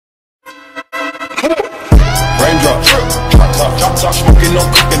up. Drop top, smoking on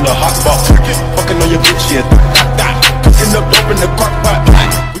cooking the hot pot. Fucking on your bitch, yeah. Cooking up dope in the crock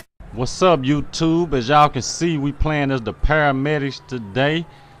pot. What's up, YouTube? As y'all can see, we playing as the Paramedics today.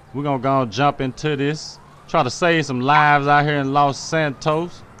 We're gonna go and jump into this. Try to save some lives out here in Los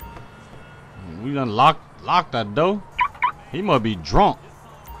Santos. We done locked that door. He must be drunk.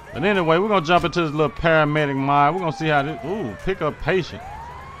 But anyway, we're gonna jump into this little paramedic mod. We're gonna see how this. Ooh, pick up patient.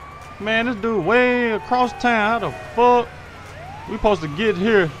 Man, this dude way across town. How the fuck we supposed to get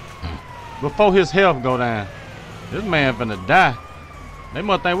here before his health go down? This man finna die. They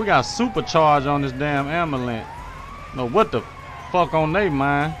must think we got supercharge on this damn ambulance. Know what the fuck on they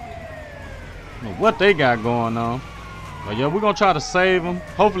mind? Know what they got going on? But yeah, we're gonna try to save them.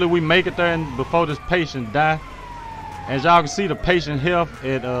 Hopefully we make it there and before this patient die. As y'all can see, the patient health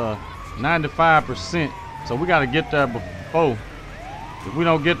at 95%. So we gotta get there before. If we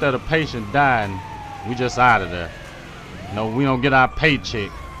don't get there, the patient die and we just out of there. No, we don't get our paycheck.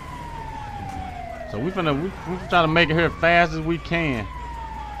 So we try to make it here as fast as we can.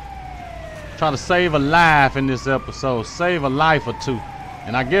 Try to save a life in this episode. Save a life or two.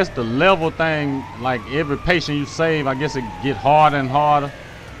 And I guess the level thing, like every patient you save, I guess it get harder and harder.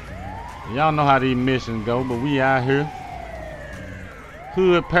 Y'all know how these missions go, but we out here.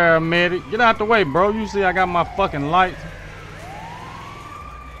 Hood paramedic. Get out the way, bro. You see I got my fucking lights.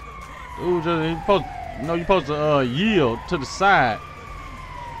 Dude, you supposed to yield to the side.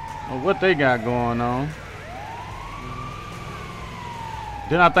 Or what they got going on.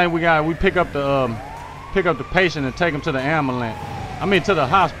 Then I think we pick up the patient and take him to the ambulance. I mean to the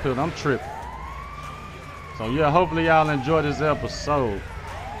hospital. I'm tripping. So yeah, hopefully y'all enjoy this episode.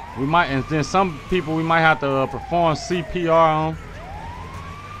 We might, and then some people we might have to perform CPR on.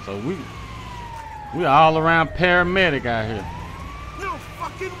 So we all around paramedic out here. No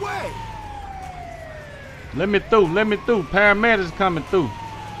fucking way. Let me through. Paramedics coming through.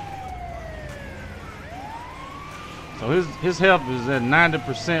 So his health is at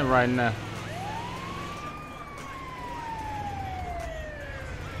 90% right now.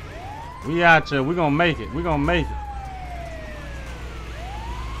 We out here. We gonna make it. We gonna make it.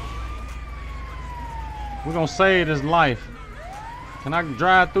 We're gonna save his life. Can I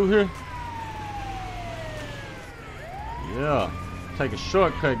drive through here? Yeah. Take a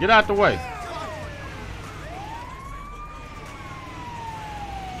shortcut. Get out the way.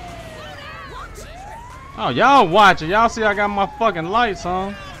 Oh, y'all watching. Y'all see I got my fucking lights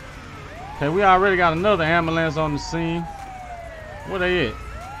on. Okay, we already got another ambulance on the scene. Where they at?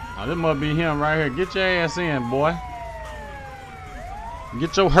 Oh, this must be him right here. Get your ass in, boy.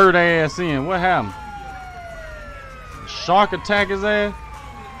 Get your hurt ass in. What happened? Shark attack his ass?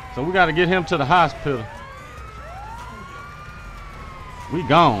 So we got to get him to the hospital. We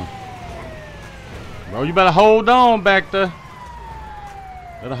gone. Bro, you better hold on back there.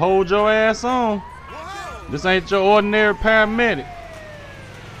 Better hold your ass on. This ain't your ordinary paramedic.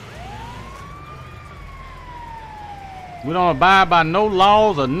 We don't abide by no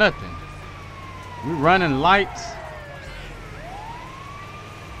laws or nothing. We running lights.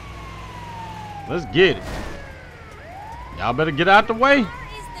 Let's get it. Y'all better get out the way.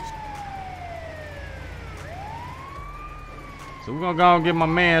 So we're gonna go and get my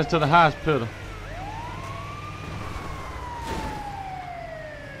mans to the hospital.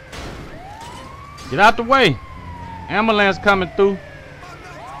 Get out the way. Ambulance coming through.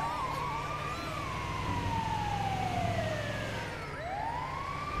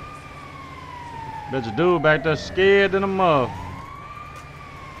 Bet your dude back there scared than a mug.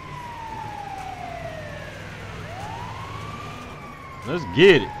 Let's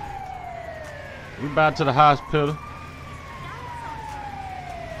get it. We about to the hospital.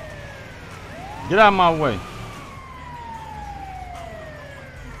 Get out of my way.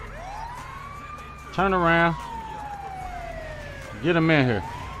 Turn around. Get him in here.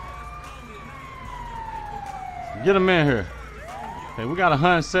 Get him in here. Okay, we got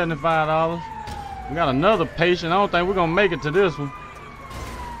 $175. We got another patient. I don't think we're gonna make it to this one.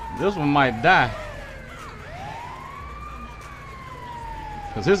 This one might die.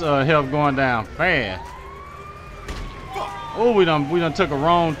 Cause his health going down fast. Oh, we done took a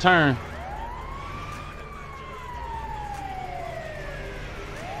wrong turn.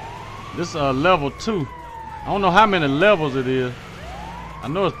 This level 2. I don't know how many levels it is. I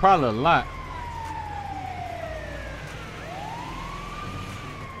know it's probably a lot.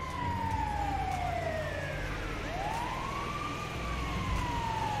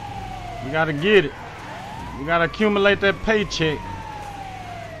 We gotta get it. We gotta accumulate that paycheck.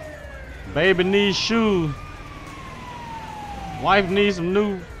 Baby needs shoes. Wife needs some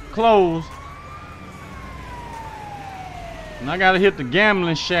new clothes. And I gotta hit the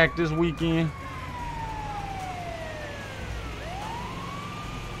gambling shack this weekend.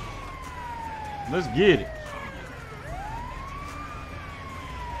 Let's get it.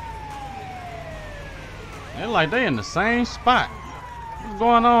 They're like they in the same spot. What's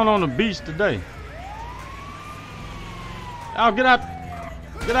going on the beach today? Y'all get out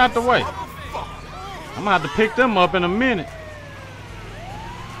the way. I'm gonna have to pick them up in a minute.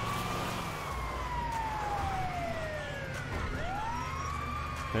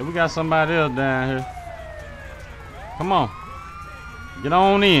 Okay, we got somebody else down here. Come on. Get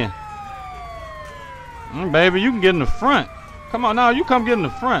on in. Baby, you can get in the front. Come on, now you come get in the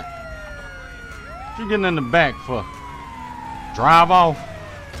front. What you getting in the back for? Drive off.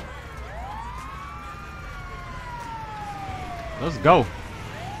 Let's go.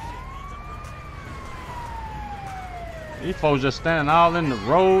 These folks just standing all in the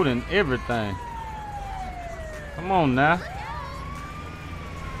road and everything. Come on now.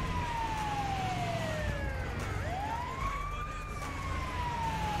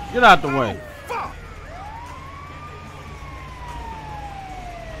 Get out the way.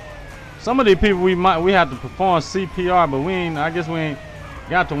 Some of these people we have to perform CPR, but I guess we ain't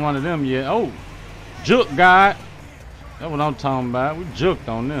got to one of them yet. Oh, juke guy. That's what I'm talking about. We juked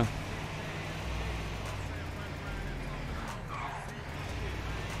on them.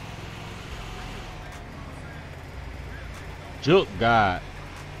 Juke guy.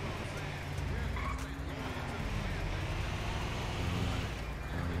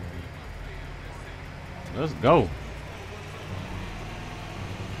 Let's go.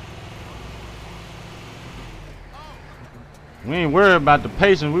 We ain't worried about the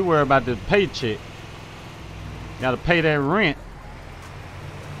patient, we worry about the paycheck. Gotta pay that rent.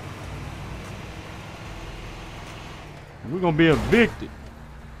 We're gonna be evicted.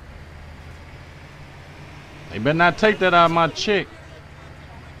 They better not take that out of my check.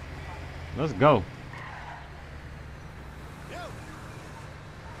 Let's go.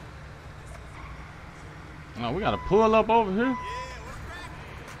 Oh, we gotta pull up over here.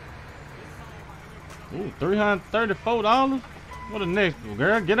 Ooh, $334. What the next,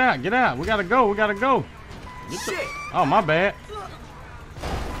 girl? Get out, get out. We gotta go, we gotta go. Oh, my bad.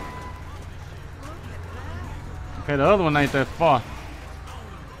 Okay, the other one ain't that far.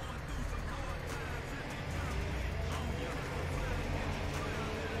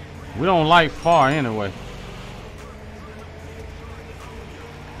 We don't like far anyway.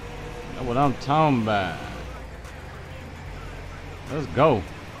 That's what I'm talking about. Let's go.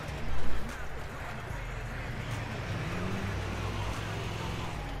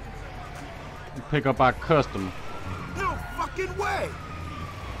 Pick up our customer. No fucking way.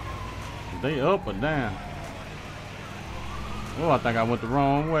 They up or down? Oh, I think I went the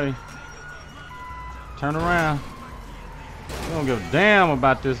wrong way. Turn around. We don't give a damn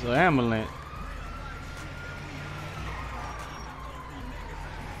about this ambulance.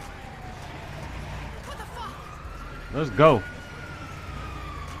 Let's go.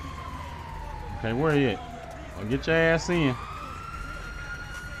 Okay, where you at? Well, get your ass in.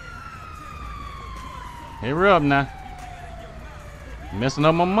 Hurry up now. Messing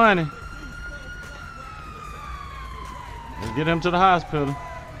up my money. Let's get him to the hospital.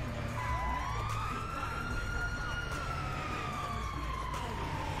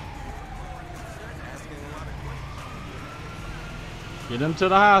 Get him to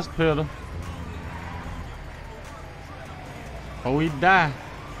the hospital. Before we die.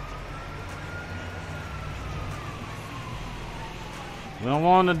 We don't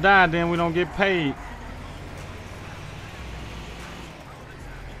want him to die, then we don't get paid.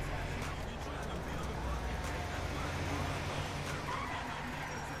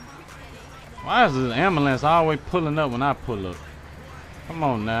 Why is this ambulance always pulling up when I pull up? Come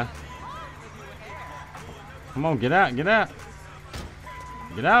on now. Come on, get out, get out.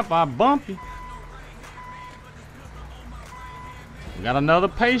 Get out if I bump you. We got another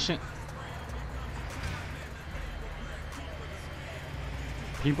patient.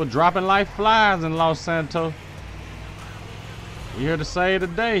 People dropping like flies in Los Santos. We here to save the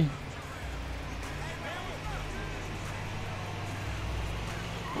day.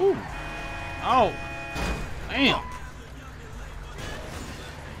 Ooh. Oh, damn.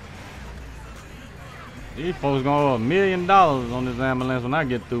 These folks gonna owe $1 million on this ambulance when I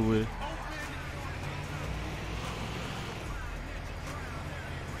get through with it.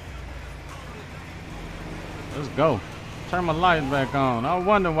 Let's go. Turn my lights back on. I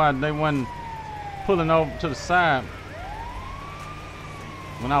wonder why they wasn't pulling over to the side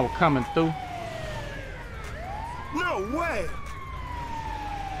when I was coming through. No way.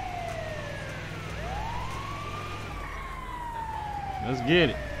 Let's get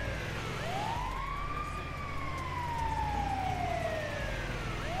it.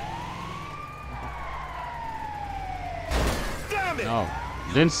 No,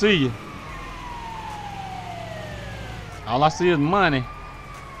 didn't see you. All I see is money.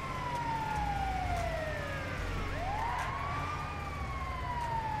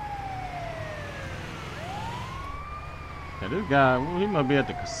 Okay, this guy, well, he must be at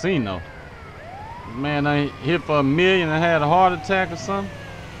the casino. This man ain't hit for $1 million and had a heart attack or something.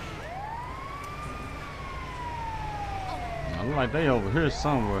 I look like they over here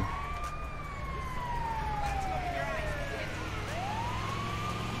somewhere.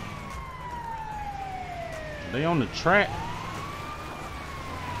 They on the track.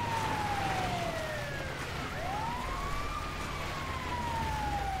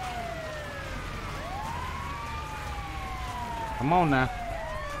 Come on now.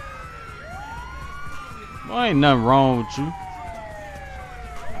 Well, ain't nothing wrong with you.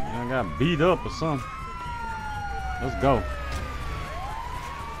 I got beat up or something. Let's go.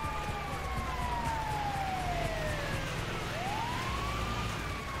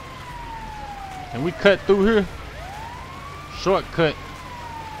 Can we cut through here? Shortcut.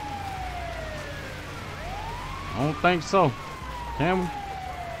 I don't think so. Can we?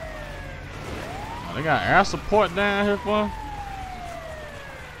 Oh, they got air support down here for them.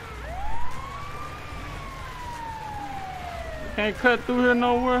 Can't cut through here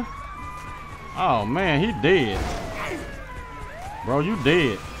nowhere. Oh man, he dead. Bro, you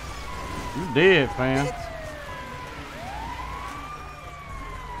dead. You dead, fam.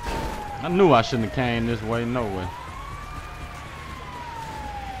 I knew I shouldn't have came this way, no way.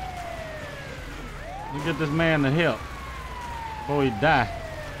 Let's get this man to help before he die.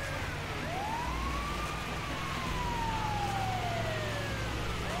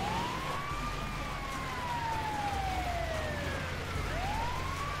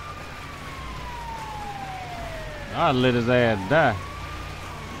 I'll let his ass die.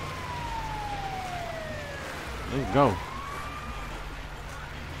 Let's go.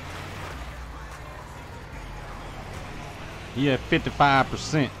 He at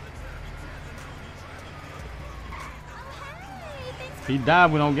 55%. If he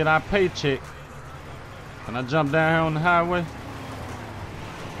died, we don't get our paycheck. Can I jump down here on the highway?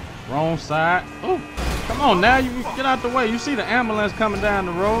 Wrong side. Oh, come on now, you get out the way. You see the ambulance coming down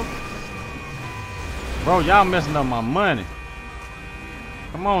the road? Bro, y'all messing up my money.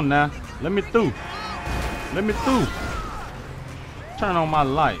 Come on now, let me through. Let me through. Turn on my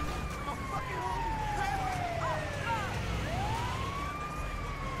light.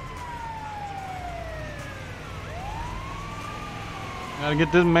 Gotta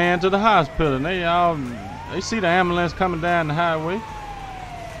get this man to the hospital. They see the ambulance coming down the highway.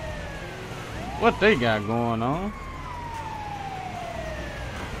 What they got going on?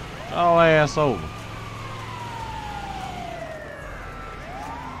 All ass over.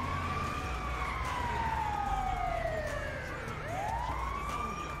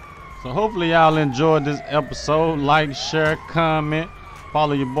 So hopefully y'all enjoyed this episode. Like, share, comment.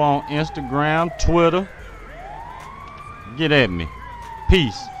 Follow your boy on Instagram, Twitter. Get at me.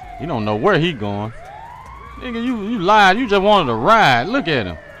 Peace. You don't know where he going. Nigga, you lied. You just wanted to ride. Look at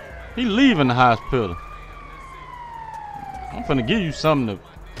him. He leaving the hospital. I'm finna give you something to...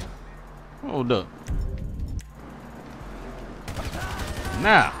 Hold up.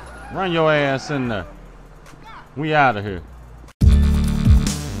 Now, run your ass in there. We out of here.